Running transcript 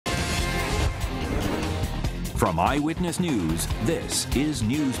From Eyewitness News, this is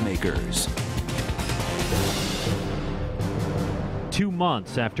Newsmakers. 2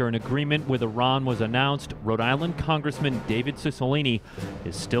 months after an agreement with Iran was announced, Rhode Island Congressman David Cicilline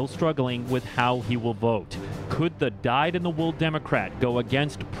is still struggling with how he will vote. Could the dyed-in-the-wool Democrat go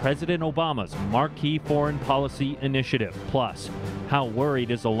against President Obama's marquee foreign policy initiative? Plus, how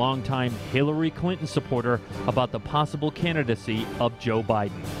worried is a longtime Hillary Clinton supporter about the possible candidacy of Joe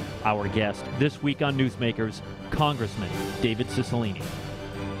Biden? Our guest this week on Newsmakers, Congressman David Cicilline.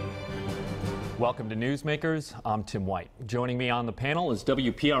 Welcome to Newsmakers. I'm Tim White. Joining me on the panel is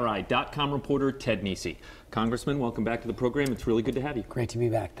WPRI.com reporter Ted Nesi. Congressman, welcome back to the program. It's really good to have you. Great to be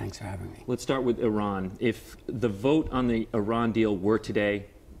back. Thanks for having me. Let's start with Iran. If the vote on the Iran deal were today,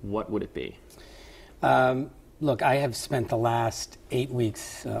 what would it be? Look, I have spent the last 8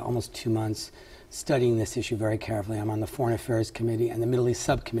 weeks, almost 2 months, studying this issue very carefully. I'm on the Foreign Affairs Committee and the Middle East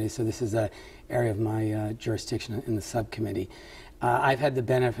Subcommittee, so this is an area of my jurisdiction in the subcommittee. I've had the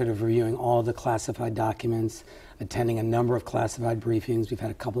benefit of reviewing all the classified documents, attending a number of classified briefings. We've had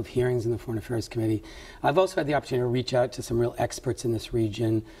a couple of hearings in the Foreign Affairs Committee. I've also had the opportunity to reach out to some real experts in this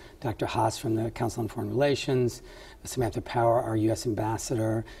region, Dr. Haas from the Council on Foreign Relations, Samantha Power, our U.S.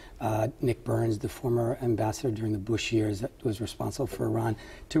 ambassador, Nick Burns, the former ambassador during the Bush years that was responsible for Iran,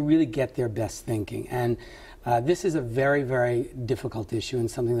 to really get their best thinking. And this is a very, very difficult issue and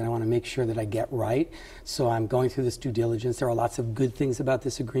something that I want to make sure that I get right. So I'm going through this due diligence. There are lots of good things about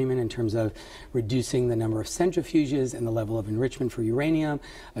this agreement in terms of reducing the number of centrifuges and the level of enrichment for uranium,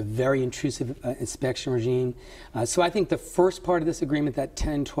 a very intrusive inspection regime. So I think the first part of this agreement, that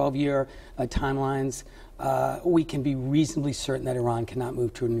 10, 12-year timelines, we can be reasonably certain that Iran cannot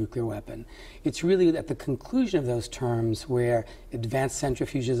move to a nuclear weapon. It's really at the conclusion of those terms where advanced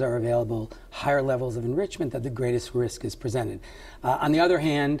centrifuges are available, higher levels of enrichment, that the greatest risk is presented. On the other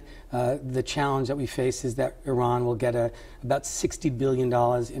hand, the challenge that we face is that Iran will get about $60 billion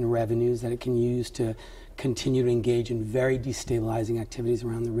in revenues that it can use to continue to engage in very destabilizing activities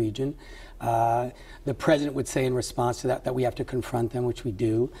around the region. The president would say in response to that we have to confront them, which we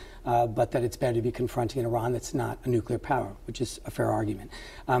do, but that it's better to be confronting an Iran that's not a nuclear power, which is a fair argument.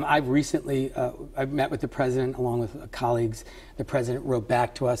 I've recently I've met with the president along with colleagues. The president wrote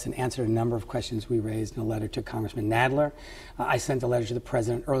back to us and answered a number of questions we raised in a letter to Congressman Nadler. I sent a letter to the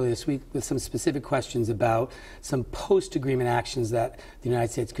president earlier this week with some specific questions about some post-agreement actions that the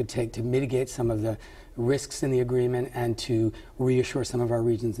United States could take to mitigate some of the risks in the agreement and to reassure some of our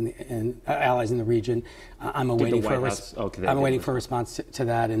regions and allies in the region. I'm awaiting for a response to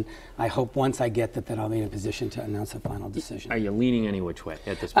that, and I hope once I get that I'll be in a position to announce a final decision. Are you leaning any which way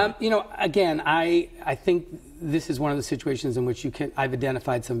at this point? Again, I think this is one of the situations in which I've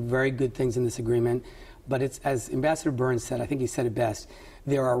identified some very good things in this agreement, but it's, as Ambassador Burns said, I think he said it best,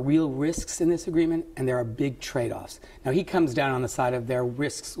 there are real risks in this agreement and there are big trade-offs. Now, he comes down on the side of there are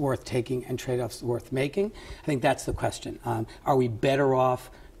risks worth taking and trade-offs worth making. I think that's the question. Are we better off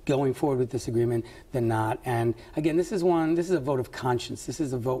going forward with this agreement than not? And again, this is a vote of conscience. This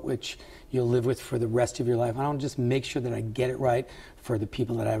is a vote which you'll live with for the rest of your life. I want to just make sure that I get it right for the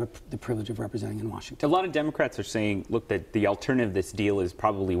people that I have the privilege of representing in Washington. A lot of Democrats are saying, look, that the alternative to this deal is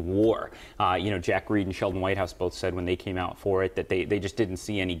probably war. Jack Reed and Sheldon Whitehouse both said when they came out for it that they just didn't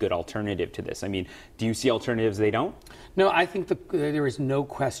see any good alternative to this. I mean, do you see alternatives they don't? No, I think there is no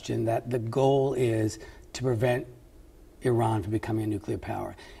question that the goal is to prevent Iran from becoming a nuclear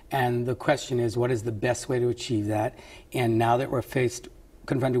power. And the question is, what is the best way to achieve that? And now that we're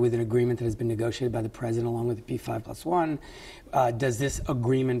confronted with an agreement that has been negotiated by the president along with the P5+1, does this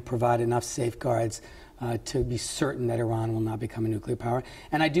agreement provide enough safeguards to be certain that Iran will not become a nuclear power?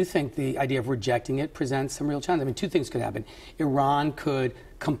 And I do think the idea of rejecting it presents some real challenge. I mean, two things could happen. Iran could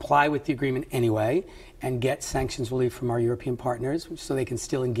comply with the agreement anyway and get sanctions relief from our European partners so they can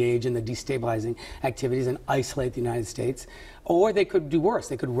still engage in the destabilizing activities and isolate the United States. Or they could do worse.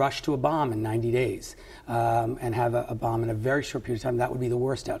 They could rush to a bomb in 90 days and have a bomb in a very short period of time. That would be the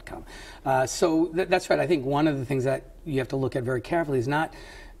worst outcome. So that's right. I think one of the things that you have to look at very carefully is not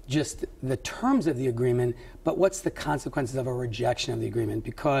just the terms of the agreement, but what's the consequences of a rejection of the agreement?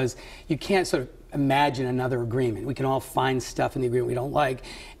 Because you can't sort of imagine another agreement. We can all find stuff in the agreement we don't like,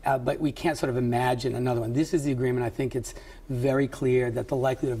 but we can't sort of imagine another one. This is the agreement. I think it's very clear that the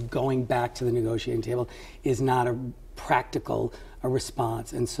likelihood of going back to the negotiating table is not a practical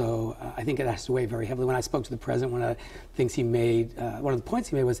response. And so I think it has to weigh very heavily. When I spoke to the president, one of the points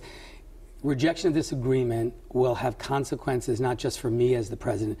he made was rejection of this agreement will have consequences not just for me as the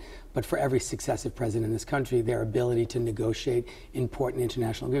president, but for every successive president in this country, their ability to negotiate important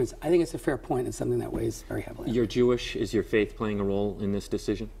international agreements. I think it's a fair point and something that weighs very heavily. You're Jewish. Is your faith playing a role in this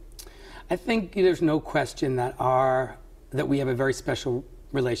decision? I think there's no question that we have a very special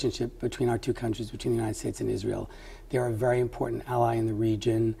relationship between our two countries, between the United States and Israel. They're a very important ally in the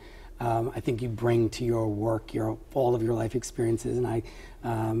region. I think you bring to your work all of your life experiences, and I,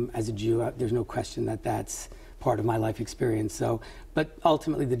 as a Jew, there's no question that that's part of my life experience. So, but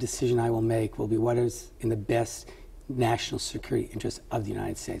ultimately the decision I will make will be what is in the best national security interest of the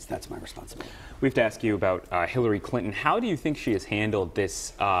United States. That's my responsibility. We have to ask you about Hillary Clinton. How do you think she has handled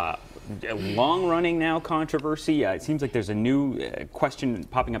this long-running now controversy? It seems like there's a new question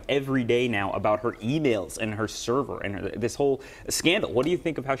popping up every day now about her emails and her server and this whole scandal. What do you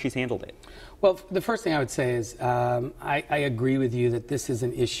think of how she's handled it? Well, the first thing I would say is I agree with you that this is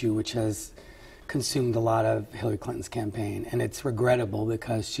an issue which has consumed a lot of Hillary Clinton's campaign, and it's regrettable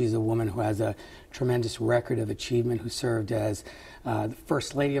because she's a woman who has a tremendous record of achievement, who served as the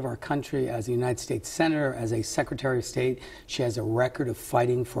First Lady of our country, as a United States Senator, as a Secretary of State. She has a record of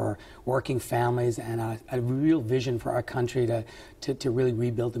fighting for working families and a real vision for our country to really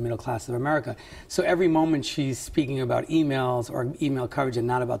rebuild the middle class of America. So every moment she's speaking about emails or email coverage and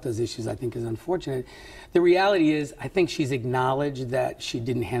not about those issues, I think is unfortunate. The reality is, I think she's acknowledged that she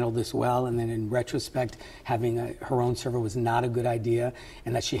didn't handle this well, and then in retrospect, having her own server was not a good idea,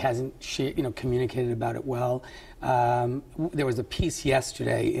 and that she hasn't communicated about it well. There was a piece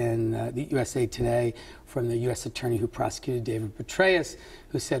yesterday in the USA Today from the U.S. attorney who prosecuted David Petraeus,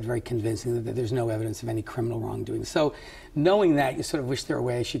 who said very convincingly that there's no evidence of any criminal wrongdoing. So knowing that, you sort of wish there were a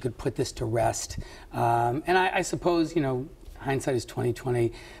way she could put this to rest. And I suppose, hindsight is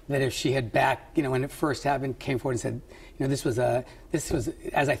 20/20, that if she had when it first happened, came forward and said, this was,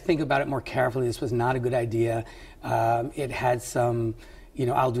 as I think about it more carefully, this was not a good idea. It had some,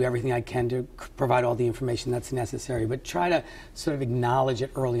 I'll do everything I can to provide all the information that's necessary, but try to sort of acknowledge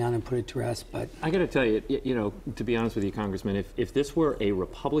it early on and put it to rest. But I got to tell you, to be honest with you, Congressman, if this were a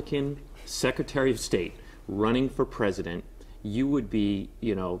Republican Secretary of State running for president, you would be,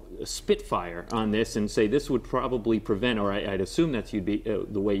 a spitfire on this and say this would probably prevent, or I'd assume that's the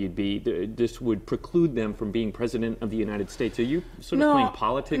way you'd be. This would preclude them from being president of the United States. Are you sort of playing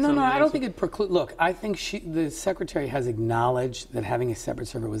politics? No, I don't think it precludes. Look, I think the secretary has acknowledged that having a separate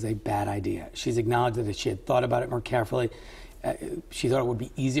server was a bad idea. She's acknowledged that if she had thought about it more carefully, she thought it would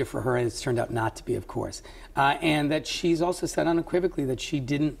be easier for her, and it's turned out not to be, of course. And that she's also said unequivocally that she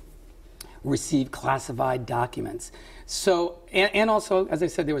didn't receive classified documents. So, and also, as I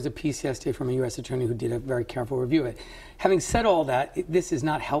said, there was a piece yesterday from a U.S. attorney who did a very careful review of it. Having said all that, this is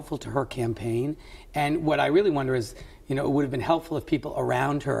not helpful to her campaign. And what I really wonder is, it would have been helpful if people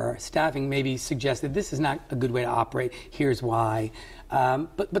around her, staffing, maybe suggested this is not a good way to operate. Here's why.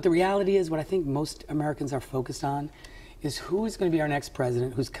 But the reality is, what I think most Americans are focused on is who is going to be our next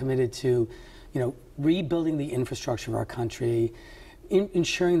president who's committed to, rebuilding the infrastructure of our country,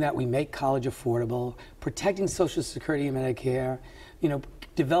 ensuring that we make college affordable, protecting Social Security and Medicare,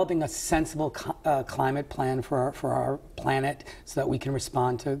 developing a sensible climate plan for our planet so that we can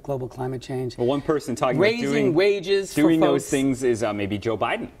respond to global climate change. Well, one person talking raising about doing wages doing for those folks. things is maybe Joe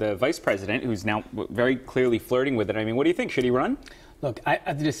Biden, the vice president, who's now very clearly flirting with it. I mean, what do you think? Should he run? Look,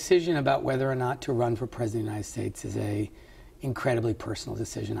 the decision about whether or not to run for president of the United States is a incredibly personal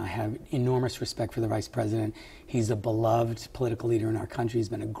decision. I have enormous respect for the vice president. He's a beloved political leader in our country. He's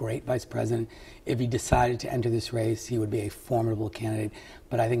been a great vice president. If he decided to enter this race, he would be a formidable candidate.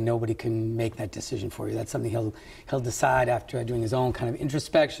 But I think nobody can make that decision for you. That's something he'll decide after doing his own kind of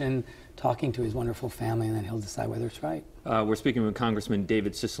introspection, talking to his wonderful family, and then he'll decide whether it's right. We're speaking with Congressman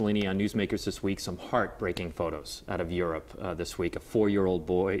David Cicilline on Newsmakers this week. Some heartbreaking photos out of Europe this week. A 4-year-old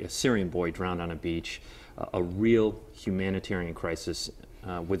boy, a Syrian boy, drowned on a beach. A real humanitarian crisis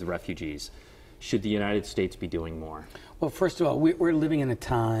with refugees. Should the United States be doing more? Well, first of all, we're living in a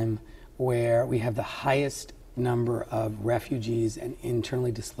time where we have the highest number of refugees and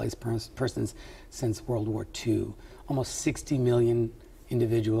internally displaced persons since World War II. Almost 60 million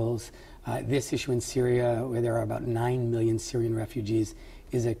individuals. This issue in Syria, where there are about 9 million Syrian refugees,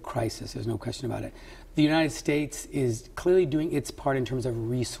 is a crisis. There's no question about it. The United States is clearly doing its part in terms of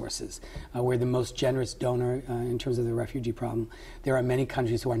resources. We're the most generous donor in terms of the refugee problem. There are many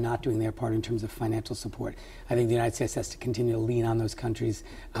countries who are not doing their part in terms of financial support. I think the United States has to continue to lean on those countries.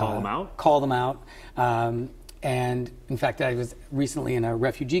 Call them out? Call them out. And in fact, I was recently in a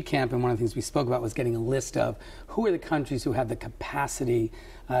refugee camp, and one of the things we spoke about was getting a list of who are the countries who have the capacity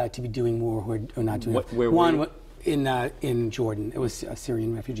to be doing more, who are not doing it. In Jordan. It was a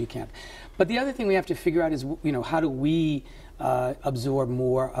Syrian refugee camp. But the other thing we have to figure out is, how do we absorb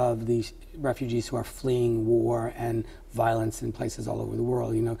more of these refugees who are fleeing war and violence in places all over the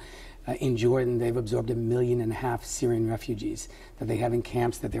world? In Jordan, they've absorbed 1.5 million Syrian refugees that they have in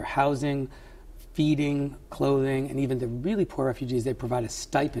camps that they're housing, feeding, clothing, and even the really poor refugees they provide a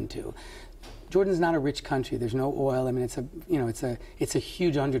stipend to. Jordan's not a rich country. There's no oil. I mean, it's a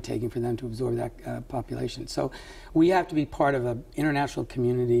huge undertaking for them to absorb that population. So we have to be part of an international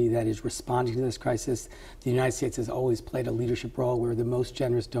community that is responding to this crisis. The United States has always played a leadership role. We're the most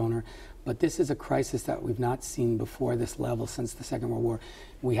generous donor. But this is a crisis that we've not seen before this level since the Second World War.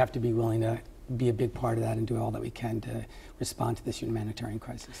 We have to be willing to be a big part of that and do all that we can to respond to this humanitarian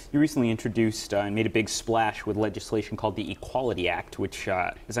crisis. You recently introduced and made a big splash with legislation called the Equality Act, which,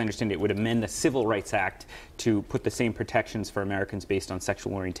 as I understand it, would amend the Civil Rights Act to put the same protections for Americans based on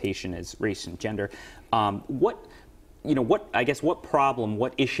sexual orientation as race and gender. What problem,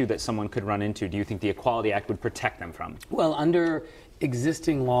 what issue that someone could run into do you think the Equality Act would protect them from? Well, under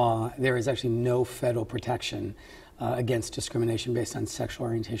existing law, there is actually no federal protection against discrimination based on sexual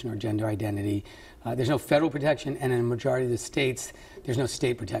orientation or gender identity. There's no federal protection, and in a majority of the states, there's no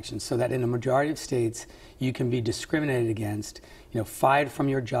state protection. So that in a majority of states, you can be discriminated against, fired from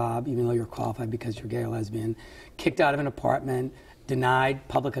your job, even though you're qualified because you're gay or lesbian, kicked out of an apartment, denied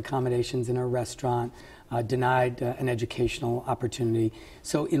public accommodations in a restaurant, denied an educational opportunity.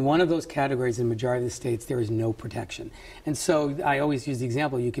 So in one of those categories, in the majority of the states, there is no protection. And so I always use the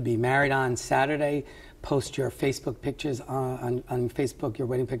example, you could be married on Saturday, post your Facebook pictures on Facebook, your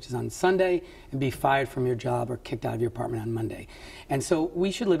wedding pictures on Sunday, and be fired from your job or kicked out of your apartment on Monday. And so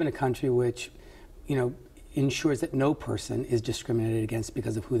we should live in a country which, ensures that no person is discriminated against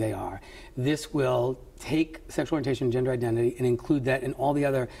because of who they are. This will take sexual orientation and gender identity and include that in all the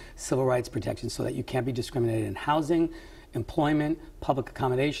other civil rights protections so that you can't be discriminated in housing, employment, public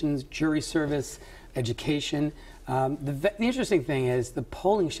accommodations, jury service, education. The interesting thing is the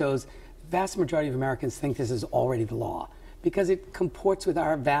polling shows the vast majority of Americans think this is already the law because it comports with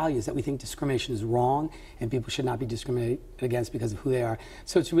our values that we think discrimination is wrong and people should not be discriminated against because of who they are.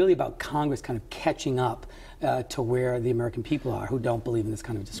 So it's really about Congress kind of catching up to where the American people are who don't believe in this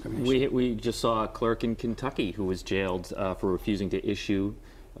kind of discrimination. We just saw a clerk in Kentucky who was jailed for refusing to issue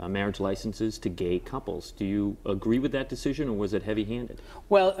marriage licenses to gay couples. Do you agree with that decision, or was it heavy-handed?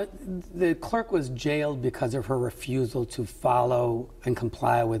 Well, the clerk was jailed because of her refusal to follow and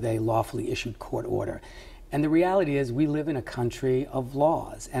comply with a lawfully issued court order. And the reality is we live in a country of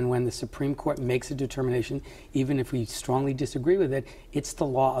laws, and when the Supreme Court makes a determination, even if we strongly disagree with it, it's the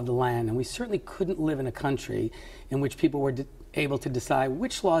law of the land. And we certainly couldn't live in a country in which people were able to decide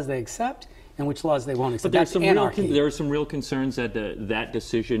which laws they accept and which laws they won't accept. But there are some real concerns that that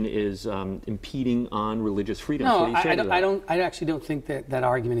decision is impeding on religious freedom. No, what do you say to that? I actually don't think that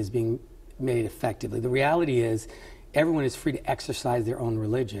argument is being made effectively. The reality is everyone is free to exercise their own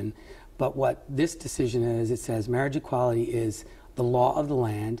religion. But what this decision is, it says marriage equality is the law of the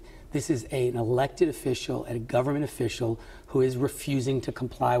land. This is an elected official, a government official, who is refusing to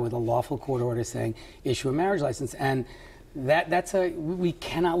comply with a lawful court order saying issue a marriage license. And we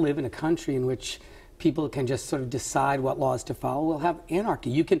cannot live in a country in which people can just sort of decide what laws to follow. We'll have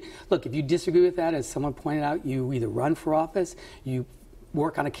anarchy. You can, look, if you disagree with that, as someone pointed out, you either run for office, you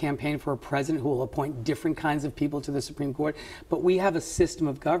work on a campaign for a president who will appoint different kinds of people to the Supreme Court. But we have a system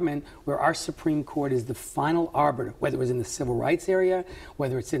of government where our Supreme Court is the final arbiter, whether it was in the civil rights area,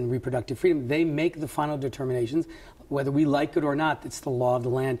 whether it's in reproductive freedom. They make the final determinations. Whether we like it or not, it's the law of the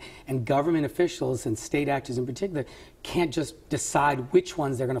land. And government officials and state actors in particular can't just decide which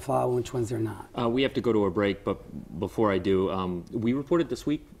ones they're going to follow and which ones they're not. We have to go to a break, but before I do, we reported this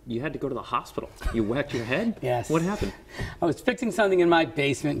week you had to go to the hospital. You whacked your head? Yes. What happened? I was fixing something in my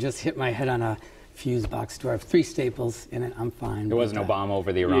basement and just hit my head on a fuse box door. I have 3 staples in it. I'm fine. There was no bomb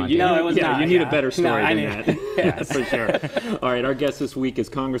over the Iran. No, it was not. You need a better story than that. that. Yes. For sure. All right, our guest this week is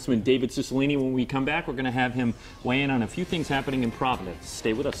Congressman David Cicilline. When we come back, we're going to have him weigh in on a few things happening in Providence.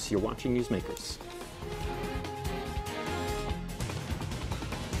 Stay with us. You're watching Newsmakers.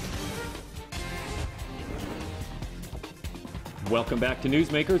 Welcome back to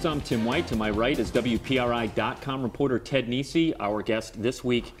Newsmakers. I'm Tim White. To my right is WPRI.com reporter Ted Nesi. Our guest this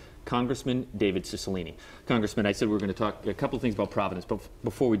week, Congressman David Cicilline. Congressman, I said we were going to talk a couple of things about Providence, but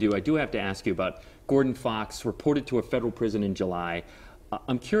before we do, I do have to ask you about Gordon Fox, reported to a federal prison in July.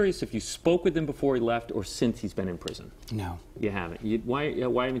 I'm curious if you spoke with him before he left or since he's been in prison. No. You haven't.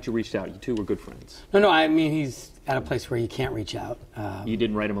 Why haven't you reached out? You two were good friends. No, I mean, he's at a place where you can't reach out. You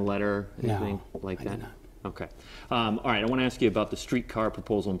didn't write him a letter, anything like I that? did not. Okay. All right, I want to ask you about the streetcar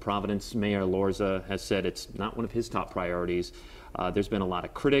proposal in Providence. Mayor Lorza has said it's not one of his top priorities. There's been a lot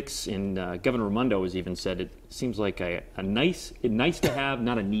of critics, and Governor Raimondo has even said it seems like a nice to have,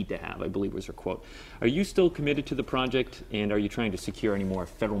 not a need to have, I believe was her quote. Are you still committed to the project, and are you trying to secure any more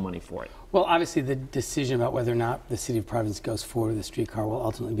federal money for it? Well, obviously the decision about whether or not the city of Providence goes forward with the streetcar will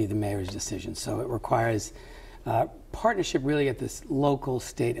ultimately be the mayor's decision. So it requires partnership really at this local,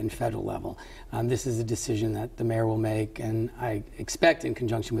 state, and federal level. This is a decision that the mayor will make, and I expect in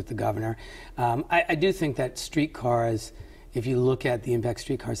conjunction with the governor. I do think that streetcars, if you look at the impact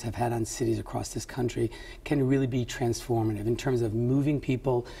streetcars have had on cities across this country, can really be transformative in terms of moving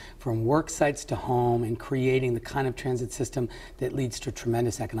people from work sites to home and creating the kind of transit system that leads to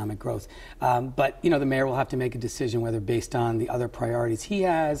tremendous economic growth. But you know, the mayor will have to make a decision whether based on the other priorities he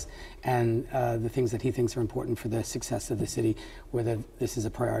has and the things that he thinks are important for the success of the city, whether this is a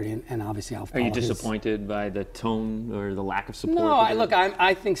priority, and obviously I'll follow. Are you disappointed by the tone or the lack of support? No,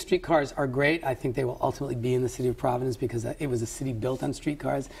 I think streetcars are great. I think they will ultimately be in the city of Providence because it was a city built on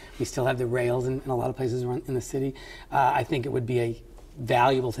streetcars. We still have the rails in a lot of places around in the city. I think it would be a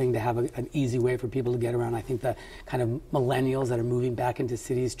valuable thing to have an easy way for people to get around. I think the kind of millennials that are moving back into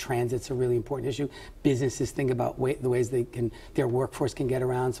cities, transit's a really important issue. Businesses think about the ways their workforce can get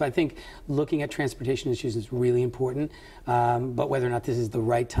around. So I think looking at transportation issues is really important. But whether or not this is the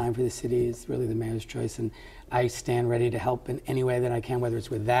right time for the city is really the mayor's choice. And I stand ready to help in any way that I can, whether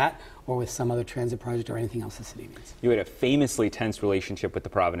it's with that or with some other transit project or anything else the city needs. You had a famously tense relationship with the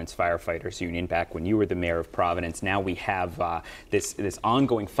Providence Firefighters Union back when you were the mayor of Providence. Now we have this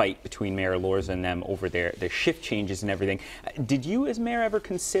ongoing fight between Mayor Lorza and them over their shift changes and everything. Did you as mayor ever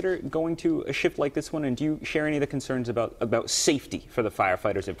consider going to a shift like this one, and do you share any of the concerns about safety for the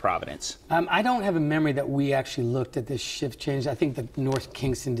firefighters in Providence? I don't have a memory that we actually looked at this shift change. I think the North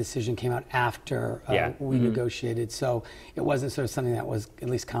Kingston decision came out after we negotiated, so it wasn't sort of something that was at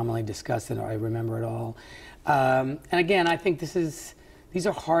least commonly discussed, or I remember at all. And again, I think these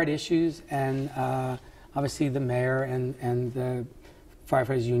are hard issues, and obviously the mayor and the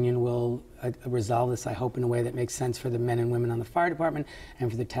Firefighters Union will resolve this, I hope, in a way that makes sense for the men and women on the fire department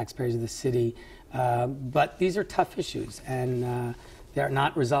and for the taxpayers of the city. But these are tough issues, and they're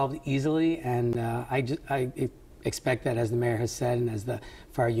not resolved easily, and I expect that, as the mayor has said and as the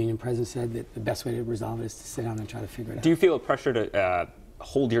fire union president said, that the best way to resolve it is to sit down and try to figure it out. Do you feel a pressure to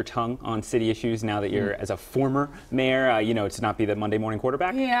hold your tongue on city issues now that you're, as a former mayor, to not be the Monday morning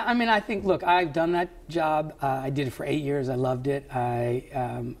quarterback? Yeah, I mean, I think, look, I've done that job. I did it for 8 years. I loved it.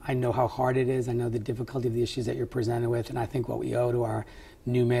 I know how hard it is. I know the difficulty of the issues that you're presented with, and I think what we owe to our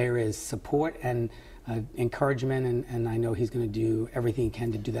new mayor is support and encouragement, and I know he's going to do everything he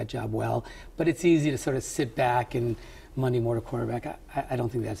can to do that job well. But it's easy to sort of sit back and Monday morning quarterback. I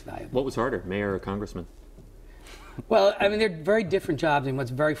don't think that's valuable. What was harder, mayor or congressman? Well, I mean, they're very different jobs, and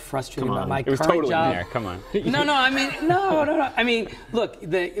what's very frustrating about my current job... It was totally mayor, come on. No. I mean, look,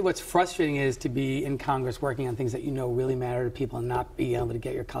 what's frustrating is to be in Congress working on things that you know really matter to people and not be able to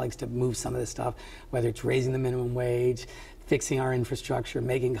get your colleagues to move some of this stuff, whether it's raising the minimum wage, fixing our infrastructure,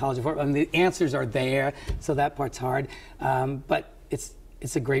 making college affordable. I mean, the answers are there, so that part's hard. But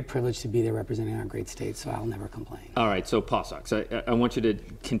it's a great privilege to be there representing our great state, so I'll never complain. All right, so Paw Sox, I want you to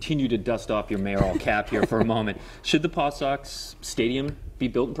continue to dust off your mayoral cap here for a moment. Should the Paw Sox Stadium be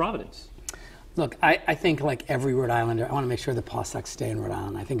built in Providence? Look, I think like every Rhode Islander, I want to make sure the Paw Sox stay in Rhode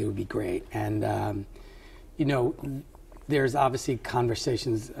Island. I think it would be great. And, there's obviously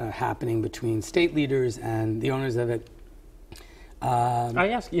conversations happening between state leaders and the owners of it.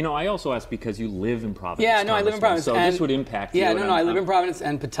 I also ask because you live in Providence. Yeah, no, I live in Providence. So this would impact you. Yeah, I live in Providence,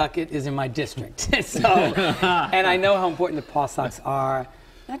 and Pawtucket is in my district. So, and I know how important the Paw Sox are,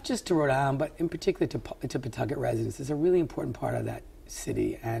 not just to Rhode Island, but in particular to Pawtucket residents. It's a really important part of that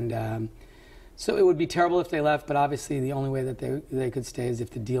city. And so it would be terrible if they left, but obviously the only way that they could stay is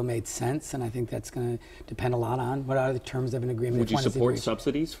if the deal made sense, and I think that's going to depend a lot on what are the terms of an agreement. Would you support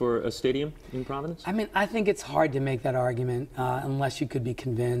subsidies for a stadium in Providence? I mean, I think it's hard to make that argument unless you could be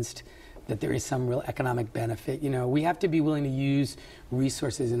convinced that there is some real economic benefit. We have to be willing to use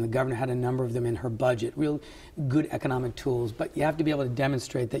resources, and the governor had a number of them in her budget, real good economic tools, but you have to be able to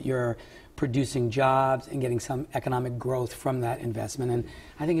demonstrate that you're producing jobs and getting some economic growth from that investment. And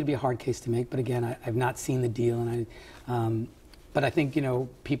I think it'd be a hard case to make, but again, I've not seen the deal, and but I think,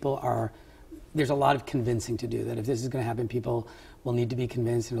 there's a lot of convincing to do that. If this is going to happen, people will need to be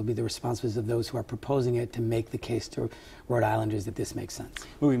convinced, and it'll be the responsibility of those who are proposing it to make the case to Rhode Islanders that this makes sense.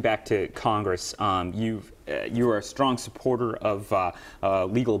 Moving back to Congress, you are a strong supporter of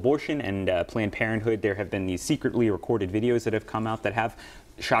legal abortion and Planned Parenthood. There have been these secretly recorded videos that have come out that have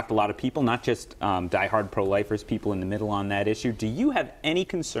shocked a lot of people, not just diehard pro-lifers, people in the middle on that issue. Do you have any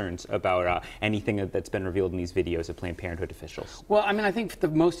concerns about anything that's been revealed in these videos of Planned Parenthood officials? Well, I mean, I think the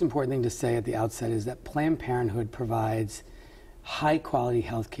most important thing to say at the outset is that Planned Parenthood provides high-quality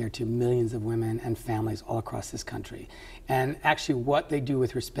health care to millions of women and families all across this country. And actually what they do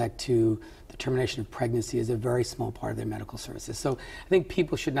with respect to the termination of pregnancy is a very small part of their medical services. So I think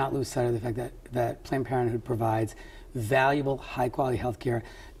people should not lose sight of the fact that Planned Parenthood provides valuable, high-quality health care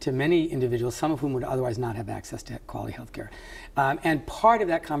to many individuals, some of whom would otherwise not have access to quality health care. And part of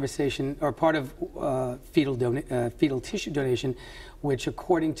that conversation, or part of fetal tissue donation, which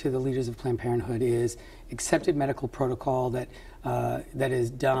according to the leaders of Planned Parenthood is accepted medical protocol that is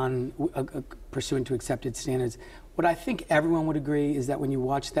done pursuant to accepted standards. What I think everyone would agree is that when you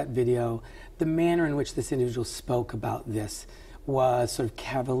watch that video, the manner in which this individual spoke about this was sort of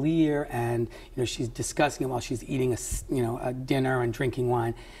cavalier, and she's discussing it while she's eating a dinner and drinking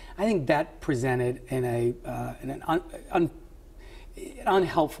wine. I think that presented in an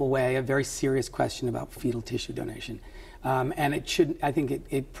unhelpful way a very serious question about fetal tissue donation, and I think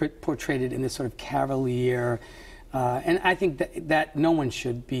it portrayed it in this sort of cavalier, and I think that no one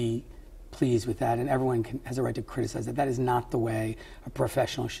should be pleased with that, and everyone has a right to criticize it. That is not the way a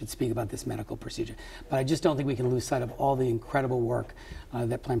professional should speak about this medical procedure. But I just don't think we can lose sight of all the incredible work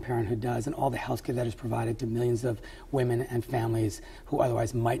that Planned Parenthood does and all the health care that is provided to millions of women and families who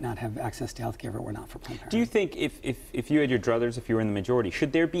otherwise might not have access to health care if it were not for Planned Parenthood. Do you think if you had your druthers, if you were in the majority,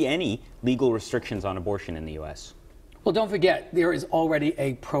 should there be any legal restrictions on abortion in the U.S.? Well, don't forget, there is already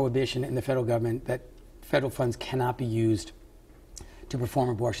a prohibition in the federal government that federal funds cannot be used to perform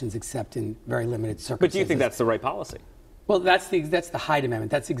abortions except in very limited circumstances. But do you think that's the right policy? Well, that's the Hyde Amendment.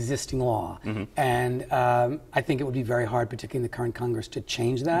 That's existing law. Mm-hmm. And I think it would be very hard, particularly in the current Congress, to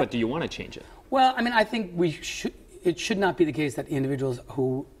change that. But do you want to change it? Well, I mean, I think it should not be the case that individuals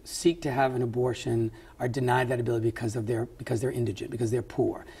who seek to have an abortion are denied that ability because they're indigent, because they're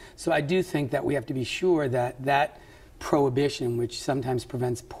poor. So I do think that we have to be sure that prohibition, which sometimes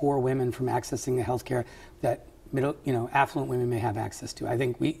prevents poor women from accessing the health care that affluent women may have access to. I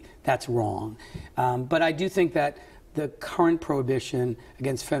think that's wrong. But I do think that the current prohibition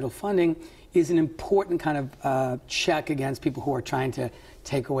against federal funding is an important kind of check against people who are trying to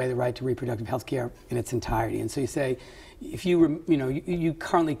take away the right to reproductive health care in its entirety. And so you say, if you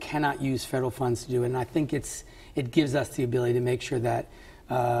currently cannot use federal funds to do it, and I think it gives us the ability to make sure that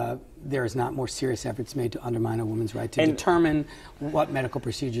there is not more serious efforts made to undermine a woman's right to determine what medical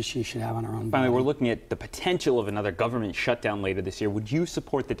procedures she should have on her own body. Finally, we're looking at the potential of another government shutdown later this year. Would you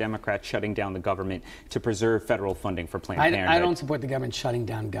support the Democrats shutting down the government to preserve federal funding for Planned Parenthood? I don't support the government shutting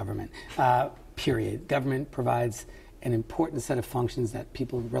down government, period. Government provides an important set of functions that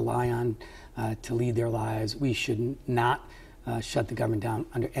people rely on to lead their lives. We should not shut the government down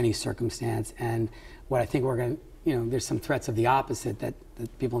under any circumstance. And what I think we're going to there's some threats of the opposite that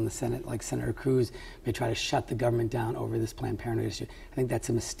people in the Senate, like Senator Cruz, may try to shut the government down over this Planned Parenthood issue. I think that's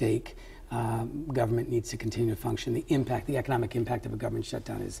a mistake. Government needs to continue to function. The economic impact of a government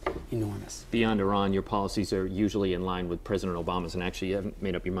shutdown is enormous. Beyond Iran, your policies are usually in line with President Obama's, and actually you haven't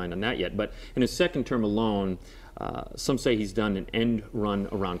made up your mind on that yet. But in his second term alone, some say he's done an end run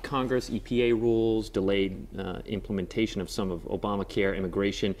around Congress, EPA rules, delayed implementation of some of Obamacare,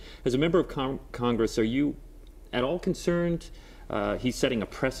 immigration. As a member of Congress, are you at all concerned he's setting a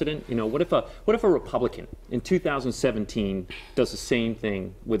precedent? What if a Republican in 2017 does the same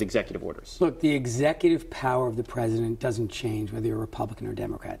thing with executive orders? Look, the executive power of the president doesn't change whether you're a Republican or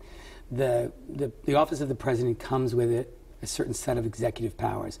Democrat. The office of the president comes with it a certain set of executive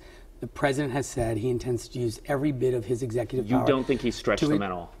powers. The president has said he intends to use every bit of his executive power. You don't think he stretched them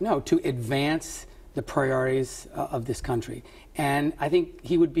at all? No, to advance the priorities of this country. And I think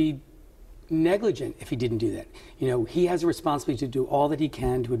he would be negligent if he didn't do that. He has a responsibility to do all that he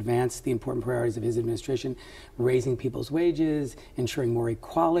can to advance the important priorities of his administration, raising people's wages, ensuring more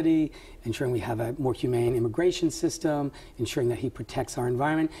equality, ensuring we have a more humane immigration system, ensuring that he protects our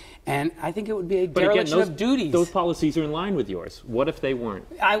environment. And I think it would be a dereliction of duties. Those policies are in line with yours. What if they weren't?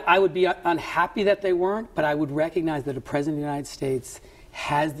 I would be unhappy that they weren't, but I would recognize that a president of the United States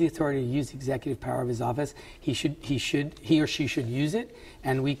has the authority to use the executive power of his office. He or she should use it,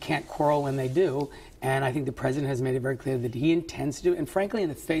 and we can't quarrel when they do. And I think the president has made it very clear that he intends to do it. And frankly, in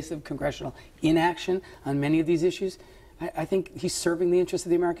the face of congressional inaction on many of these issues, I think he's serving the interests of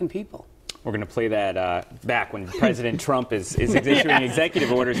the American people. We're going to play that back when President Trump is issuing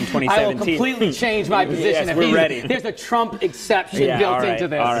executive orders in 2017. I will completely change my position. Yes, we're ready. There's a Trump exception built into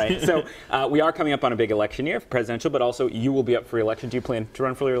this. All right. So we are coming up on a big election year, presidential, but also you will be up for election. Do you plan to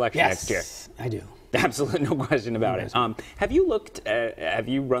run for re-election next year? Yes, I do. Absolutely, no question about it. Have you looked, have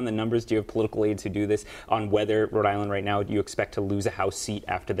you run the numbers, do you have political aides who do this, on whether Rhode Island right now, do you expect to lose a House seat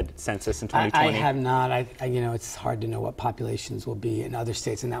after the census in 2020? I have not. You know, it's hard to know what populations will be in other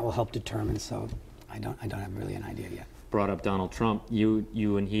states, and that will help determine, so I don't have really an idea yet. Brought up Donald Trump. You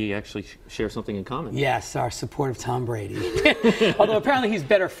and he actually share something in common. Yes, our support of Tom Brady. Although apparently he's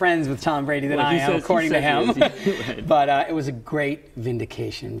better friends with Tom Brady than I am, according to him. Right. But it was a great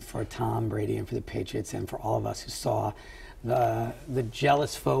vindication for Tom Brady and for the Patriots and for all of us who saw the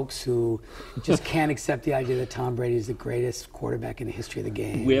jealous folks who just can't accept the idea that Tom Brady is the greatest quarterback in the history of the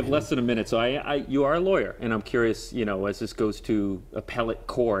game. We have less than a minute, so you are a lawyer, and I'm curious, you know, as this goes to appellate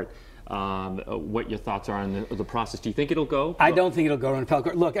court, what your thoughts are on the process. Do you think it'll go? I don't think it'll go to an appellate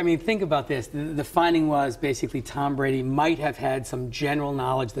court. Look, I mean, think about this. The finding was basically Tom Brady might have had some general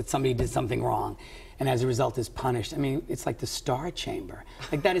knowledge that somebody did something wrong, and as a result is punished. I mean, it's like the Star Chamber.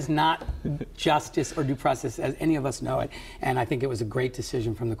 Like, that is not justice or due process as any of us know it. And I think it was a great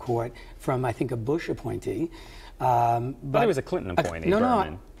decision from the court, from, I think, a Bush appointee. But it was a Clinton appointee,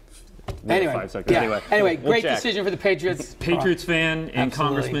 Berman. Anyway, 5 seconds. Anyway, We'll great check. decision for the Patriots. Patriots fan and Absolutely.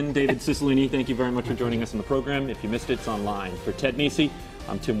 Congressman David Cicilline, thank you very much for joining us on the program. If you missed it, it's online. For Ted Nesi,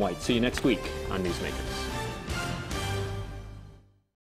 I'm Tim White. See you next week on Newsmakers.